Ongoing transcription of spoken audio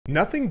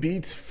Nothing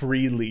beats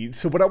free leads.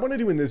 So what I want to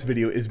do in this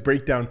video is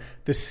break down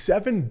the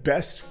 7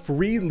 best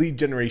free lead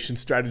generation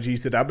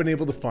strategies that I've been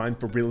able to find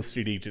for real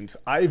estate agents.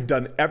 I've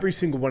done every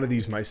single one of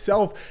these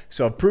myself,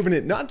 so I've proven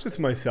it not just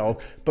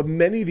myself, but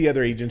many of the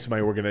other agents in my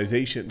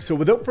organization. So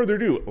without further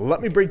ado,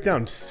 let me break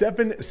down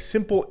 7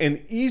 simple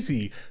and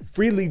easy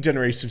free lead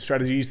generation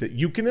strategies that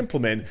you can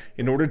implement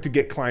in order to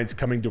get clients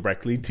coming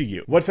directly to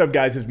you. What's up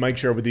guys, it's Mike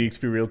Sher with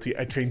eXp Realty.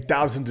 I train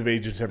thousands of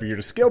agents every year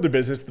to scale their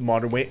business the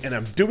modern way, and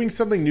I'm doing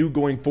something new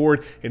going forward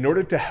in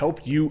order to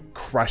help you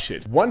crush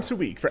it. Once a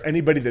week, for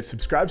anybody that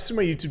subscribes to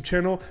my YouTube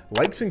channel,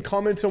 likes and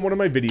comments on one of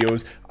my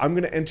videos, I'm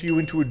going to enter you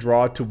into a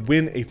draw to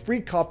win a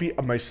free copy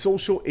of my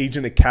Social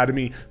Agent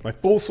Academy, my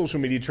full social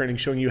media training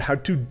showing you how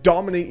to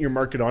dominate your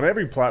market on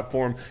every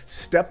platform,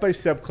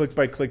 step-by-step,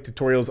 click-by-click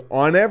tutorials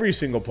on every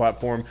single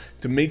platform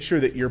to make sure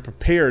that you're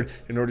prepared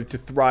in order to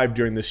thrive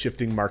during this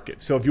shifting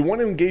market. So if you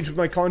want to engage with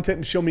my content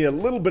and show me a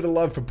little bit of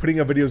love for putting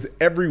out videos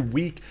every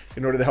week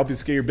in order to help you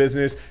scale your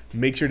business,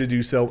 make sure to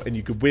do so and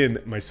you could win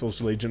my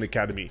Social Agent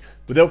Academy.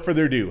 Without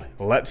further ado,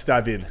 let's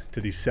dive into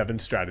these 7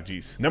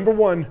 strategies. Number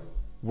 1,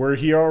 we're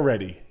here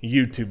already,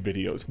 YouTube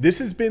videos. This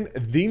has been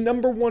the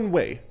 #1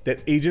 way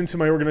that agents in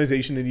my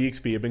organization at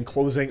eXp have been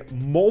closing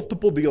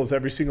multiple deals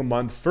every single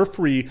month for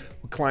free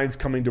with clients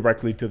coming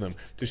directly to them.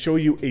 To show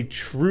you a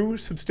true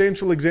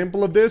substantial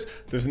example of this,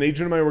 there's an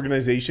agent in my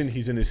organization,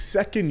 he's in his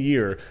 2nd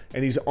year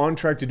and he's on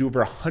track to do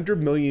over $100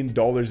 million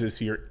this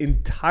year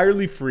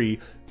entirely free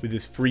with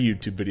his free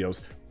YouTube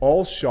videos,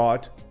 all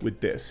shot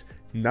with this.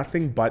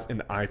 Nothing but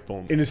an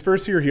iPhone. In his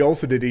 1st year, he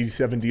also did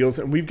 87 deals,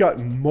 and we've got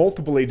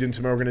multiple agents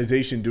in my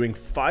organization doing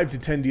 5 to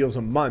 10 deals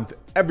a month,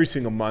 every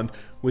single month,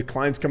 with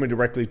clients coming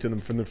directly to them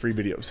from the free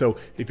video. So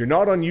if you're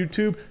not on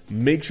YouTube,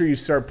 make sure you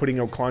start putting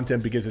out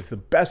content because it's the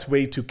best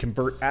way to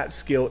convert at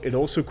scale. It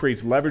also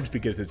creates leverage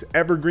because it's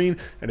evergreen.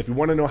 And if you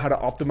want to know how to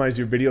optimize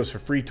your videos for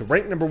free to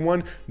rank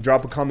 #1,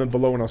 drop a comment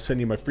below and I'll send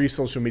you my free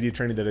social media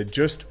training that I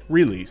just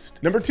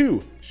released. Number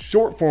 2,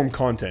 short form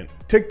content.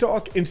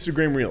 TikTok,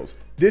 Instagram Reels.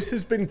 This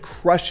has been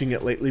crushing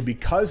it lately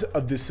because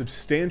of the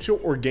substantial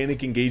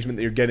organic engagement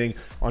that you're getting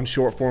on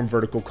short form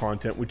vertical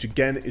content, which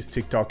again is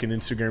TikTok and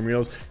Instagram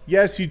Reels.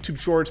 Yes, YouTube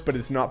Shorts, but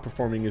it's not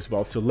performing as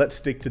well. So let's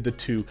stick to the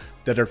 2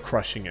 that are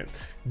crushing it.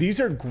 These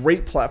are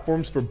great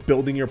platforms for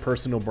building your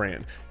personal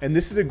brand. And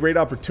this is a great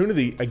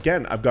opportunity.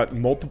 Again, I've got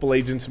multiple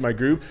agents in my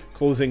group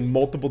closing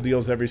multiple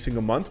deals every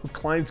single month with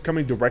clients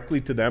coming directly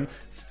to them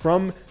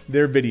from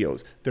their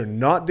videos. They're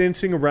not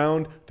dancing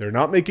around. They're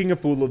not making a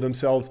fool of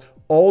themselves.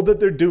 All that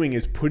they're doing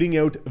is putting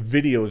out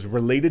videos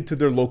related to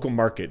their local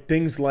market.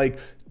 Things like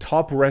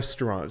top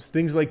restaurants,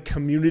 things like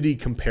community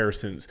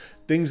comparisons,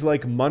 things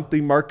like monthly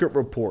market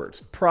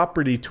reports,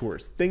 property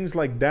tours, things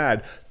like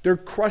that. They're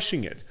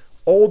crushing it.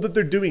 All that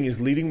they're doing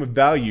is leading with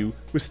value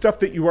with stuff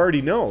that you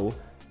already know.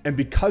 And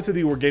because of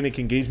the organic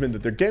engagement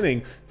that they're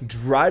getting,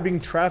 driving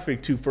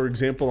traffic to, for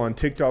example, on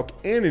TikTok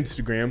and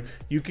Instagram,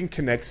 you can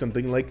connect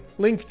something like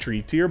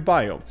Linktree to your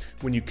bio.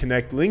 When you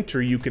connect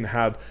Linktree, you can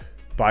have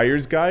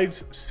buyer's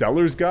guides,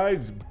 seller's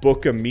guides,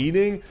 book a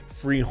meeting,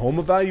 free home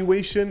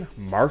evaluation,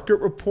 market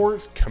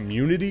reports,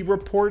 community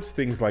reports,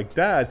 things like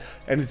that.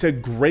 And it's a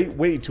great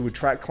way to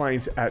attract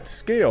clients at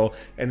scale.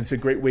 And it's a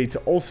great way to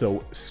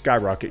also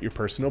skyrocket your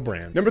personal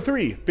brand. Number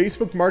 3,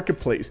 Facebook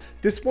Marketplace.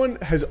 This one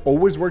has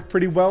always worked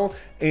pretty well.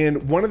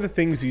 And one of the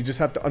things you just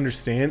have to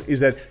understand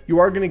is that you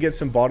are going to get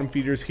some bottom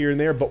feeders here and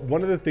there. But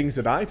one of the things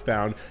that I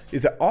found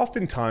is that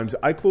oftentimes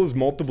I close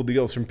multiple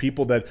deals from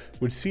people that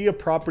would see a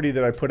property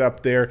that I put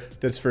up there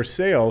that's for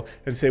sale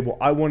and say, well,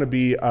 I want to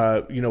be,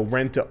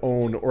 rent to own,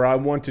 or I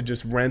want to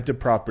just rent a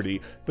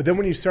property. But then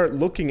when you start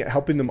looking at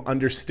helping them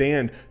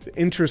understand the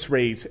interest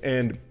rates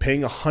and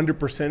paying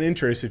 100%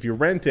 interest if you're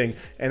renting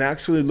and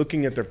actually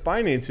looking at their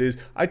finances,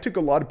 I took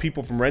a lot of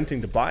people from renting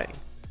to buying.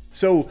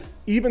 So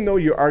even though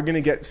you are going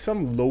to get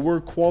some lower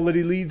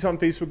quality leads on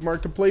Facebook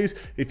Marketplace,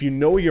 if you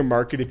know your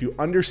market, if you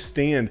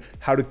understand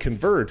how to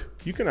convert,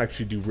 you can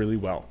actually do really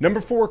well.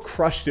 Number 4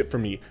 crushed it for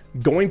me,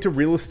 going to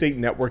real estate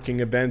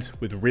networking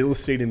events with real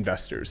estate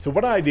investors. So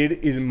what I did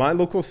in my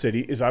local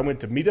city is I went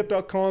to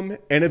meetup.com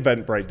and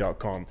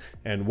eventbrite.com.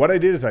 And what I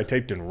did is I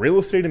typed in real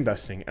estate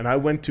investing and I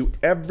went to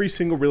every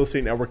single real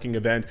estate networking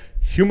event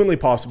humanly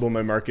possible in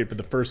my market for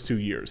the first 2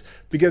 years.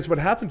 Because what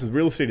happens with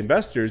real estate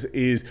investors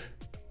is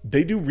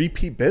they do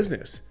repeat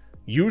business.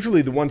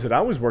 Usually the ones that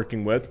I was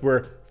working with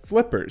were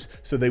flippers.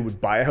 So they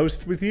would buy a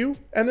house with you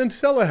and then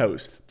sell a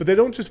house, but they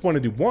don't just want to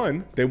do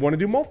one, they want to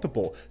do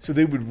multiple. So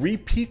they would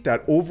repeat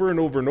that over and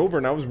over and over.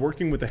 And I was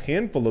working with a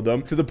handful of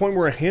them to the point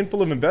where a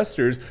handful of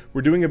investors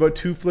were doing about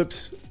 2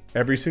 flips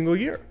every single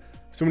year.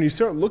 So when you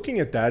start looking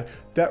at that,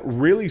 that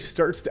really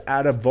starts to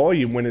add up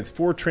volume when it's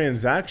 4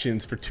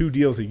 transactions for 2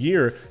 deals a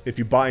year. If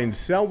you buy and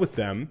sell with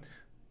them,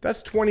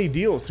 that's 20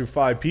 deals through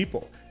 5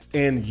 people.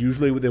 and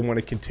usually they want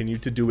to continue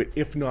to do it,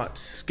 if not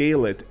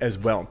scale it as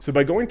well. So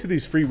by going to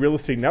these free real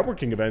estate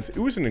networking events, it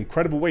was an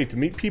incredible way to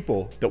meet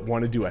people that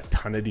want to do a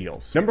ton of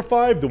deals. Number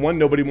 5, the one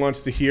nobody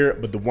wants to hear,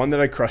 but the one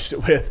that I crushed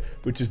it with,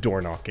 which is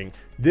door knocking.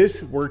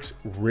 This works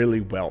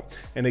really well.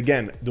 And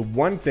again, the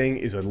one thing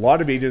is a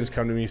lot of agents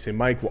come to me and say,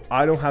 Mike, well,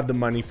 I don't have the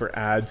money for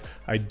ads.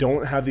 I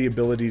don't have the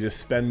ability to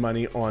spend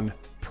money on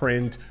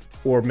print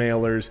or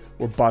mailers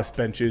or bus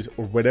benches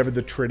or whatever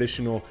the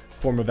traditional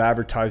form of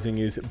advertising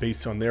is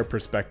based on their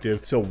perspective.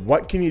 So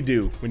what can you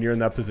do when you're in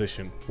that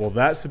position? Well,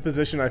 that's the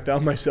position I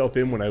found myself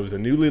in when I was a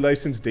newly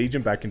licensed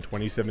agent back in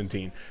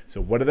 2017. So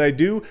what did I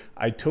do?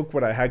 I took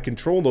what I had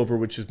control over,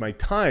 which is my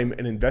time,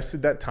 and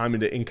invested that time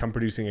into income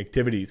producing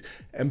activities.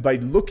 And by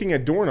looking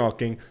at door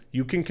knocking,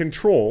 you can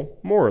control,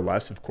 more or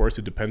less, of course,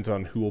 it depends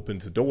on who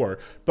opens the door,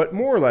 but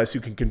more or less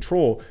you can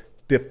control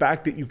the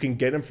fact that you can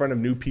get in front of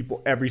new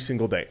people every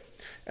single day.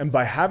 And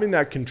by having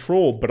that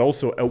control, but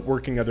also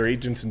outworking other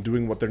agents and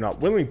doing what they're not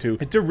willing to,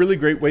 it's a really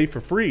great way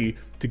for free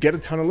to get a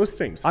ton of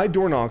listings. I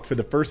door knocked for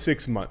the first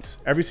 6 months,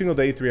 every single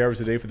day, 3 hours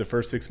a day for the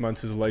first 6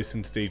 months as a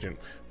licensed agent.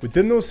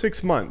 Within those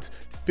 6 months,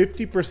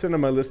 50% of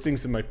my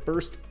listings in my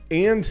first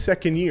and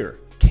second year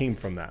came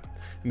from that.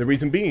 And the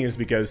reason being is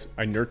because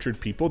I nurtured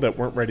people that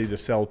weren't ready to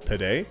sell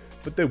today,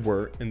 but they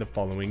were in the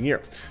following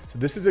year. So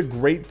this is a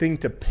great thing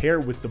to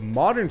pair with the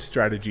modern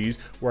strategies,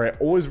 where I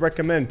always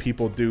recommend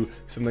people do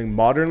something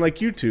modern like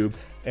YouTube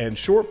and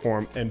short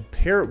form, and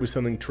pair it with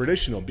something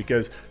traditional,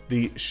 because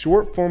the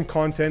short form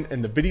content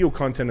and the video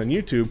content on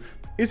YouTube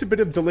is a bit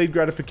of delayed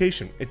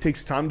gratification. It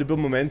takes time to build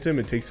momentum.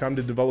 It takes time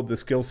to develop the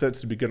skill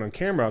sets to be good on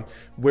camera.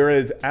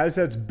 Whereas as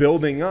that's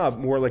building up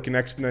more like an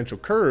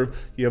exponential curve,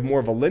 you have more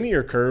of a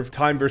linear curve,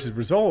 time versus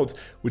results,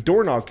 with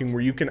door knocking,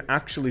 where you can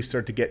actually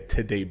start to get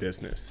today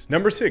business.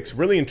 Number 6,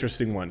 really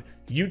interesting one,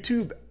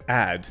 YouTube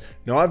ads.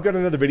 Now I've got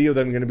another video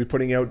that I'm going to be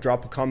putting out.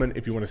 Drop a comment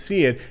if you want to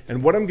see it.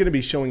 And what I'm going to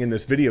be showing in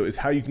this video is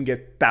how you can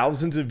get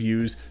thousands of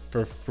views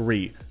for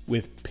free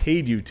with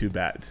paid YouTube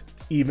ads,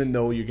 even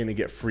though you're going to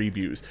get free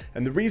views.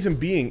 And the reason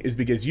being is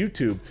because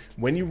YouTube,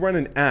 when you run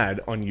an ad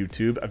on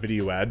YouTube, a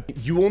video ad,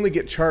 you only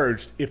get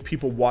charged if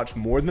people watch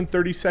more than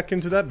 30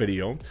 seconds of that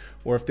video,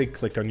 or if they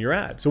click on your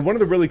ad. So one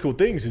of the really cool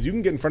things is you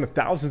can get in front of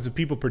thousands of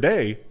people per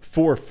day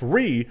for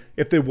free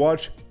if they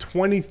watch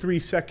 23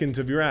 seconds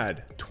of your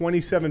ad,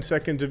 27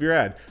 seconds of your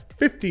ad,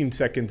 15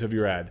 seconds of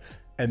your ad.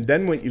 And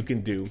then what you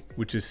can do,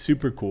 which is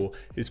super cool,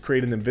 is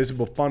create an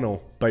invisible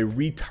funnel by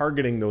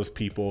retargeting those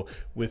people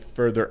with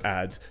further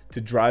ads to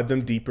drive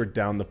them deeper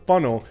down the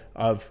funnel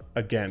of,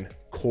 again,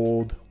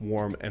 cold,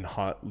 warm, and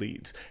hot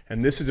leads.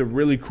 And this is a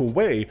really cool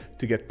way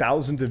to get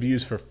thousands of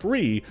views for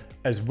free,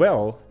 as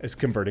well as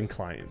converting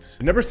clients.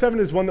 Number 7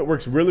 is one that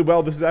works really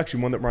well. This is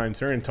actually one that Ryan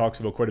Turin talks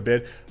about quite a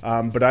bit,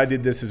 but I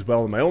did this as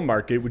well in my own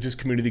market, which is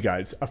community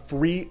guides, a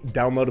free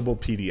downloadable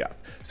PDF.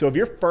 So if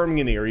you're farming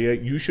an area,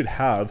 you should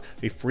have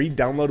a free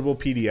downloadable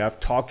PDF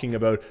talking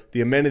about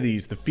the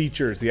amenities, the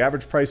features, the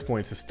average price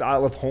points, the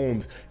style of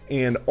homes,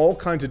 and all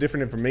kinds of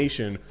different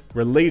information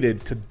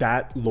related to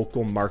that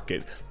local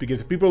market.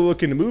 Because if people are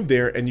looking to move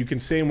there, and you can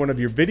say in one of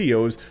your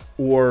videos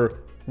or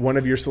one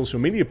of your social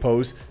media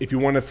posts, if you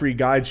want a free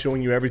guide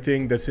showing you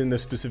everything that's in the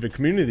specific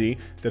community,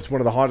 that's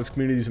one of the hottest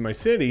communities in my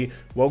city,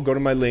 well, go to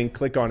my link,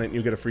 click on it, and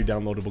you'll get a free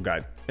downloadable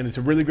guide. And it's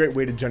a really great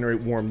way to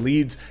generate warm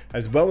leads,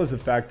 as well as the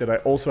fact that I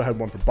also had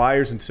one for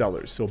buyers and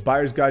sellers. So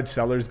buyer's guide,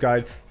 seller's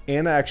guide,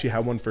 and I actually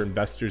have one for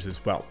investors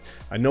as well.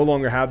 I no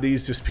longer have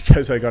these just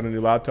because I got a new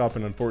laptop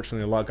and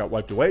unfortunately a lot got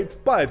wiped away,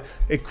 but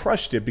it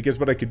crushed it because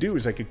what I could do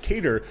is I could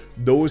cater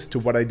those to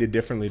what I did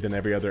differently than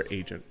every other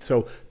agent.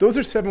 So those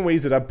are 7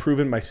 ways that I've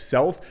proven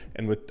myself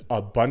and with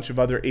a bunch of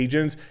other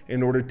agents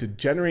in order to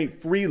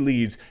generate free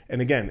leads.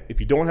 And again,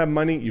 if you don't have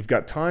money, you've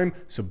got time.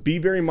 So be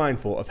very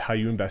mindful of how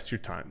you invest your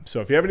time.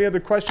 So if you have any other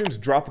questions,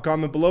 drop a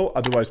comment below.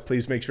 Otherwise,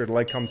 please make sure to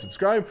like, comment,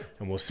 subscribe,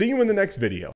 and we'll see you in the next video.